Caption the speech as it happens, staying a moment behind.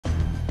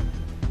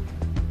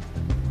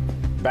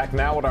Back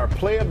now with our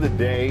play of the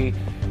day.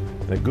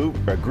 A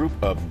group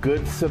of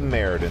Good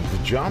Samaritans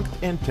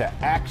jumped into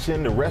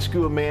action to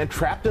rescue a man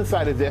trapped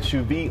inside his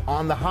SUV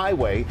on the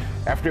highway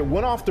after it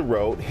went off the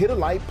road, hit a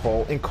light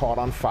pole, and caught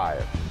on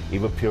fire.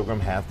 Eva Pilgrim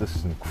has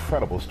this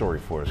incredible story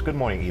for us. Good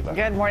morning, Eva.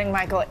 Good morning,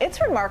 Michael. It's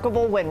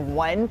remarkable when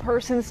one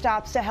person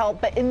stops to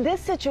help, but in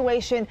this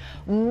situation,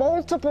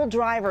 multiple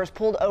drivers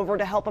pulled over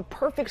to help a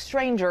perfect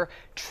stranger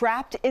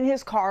trapped in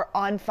his car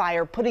on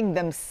fire, putting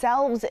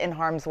themselves in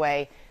harm's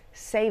way,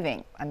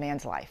 saving a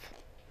man's life.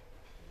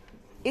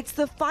 It's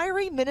the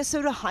fiery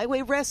Minnesota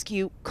highway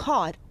rescue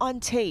caught on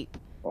tape.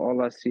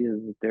 All I see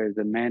is that there's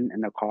a man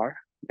in a car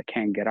that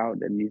can't get out,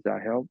 that needs our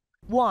help.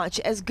 Watch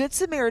as Good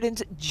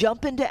Samaritans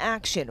jump into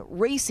action,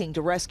 racing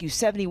to rescue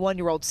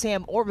 71-year-old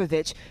Sam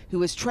Orbovich, who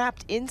was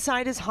trapped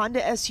inside his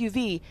Honda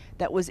SUV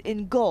that was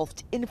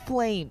engulfed in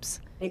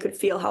flames. You could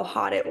feel how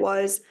hot it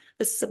was,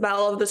 the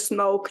smell of the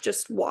smoke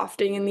just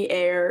wafting in the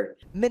air.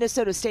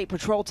 Minnesota State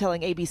Patrol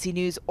telling ABC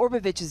News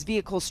Orbovich's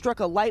vehicle struck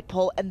a light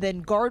pole and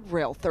then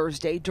guardrail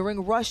Thursday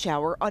during rush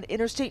hour on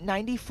Interstate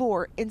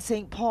 94 in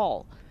St.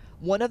 Paul.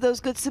 One of those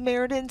Good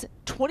Samaritans,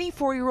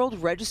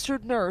 24-year-old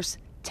registered nurse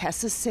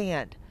Tessa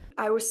Sand.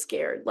 I was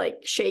scared, like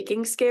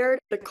shaking scared.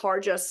 The car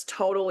just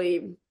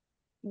totally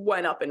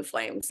went up in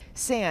flames.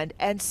 Sand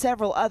and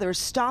several others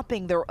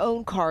stopping their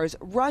own cars,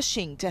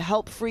 rushing to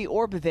help free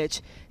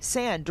Orbovich.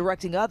 Sand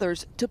directing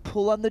others to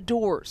pull on the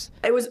doors.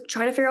 I was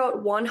trying to figure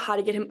out, one, how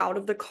to get him out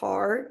of the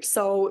car.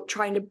 So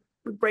trying to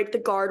break the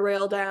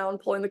guardrail down,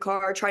 pulling the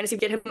car, trying to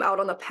get him out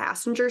on the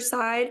passenger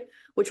side,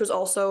 which was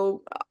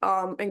also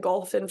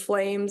engulfed in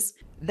flames.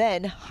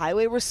 Then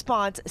highway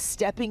response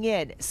stepping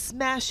in,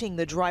 smashing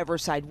the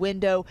driver's side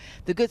window.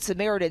 The Good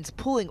Samaritans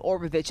pulling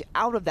Orbovich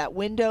out of that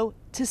window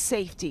to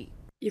safety.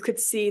 You could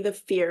see the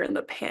fear and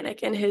the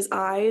panic in his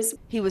eyes.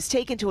 He was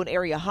taken to an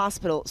area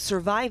hospital,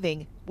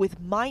 surviving with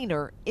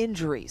minor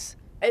injuries.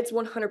 It's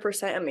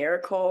 100% a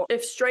miracle.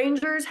 If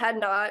strangers had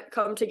not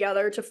come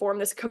together to form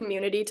this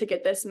community to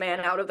get this man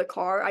out of the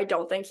car, I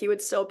don't think he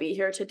would still be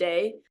here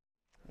today.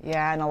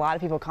 Yeah, and a lot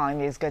of people calling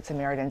these Good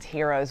Samaritans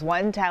heroes.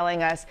 One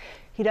telling us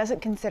he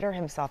doesn't consider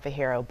himself a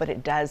hero, but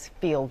it does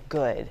feel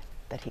good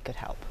that he could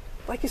help.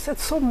 Like you said,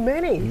 so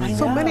many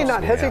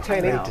not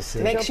hesitating. It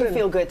makes you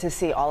feel good to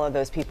see all of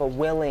those people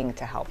willing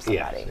to help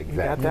somebody. Yes, exactly.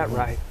 You got that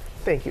right.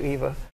 Thank you, Eva.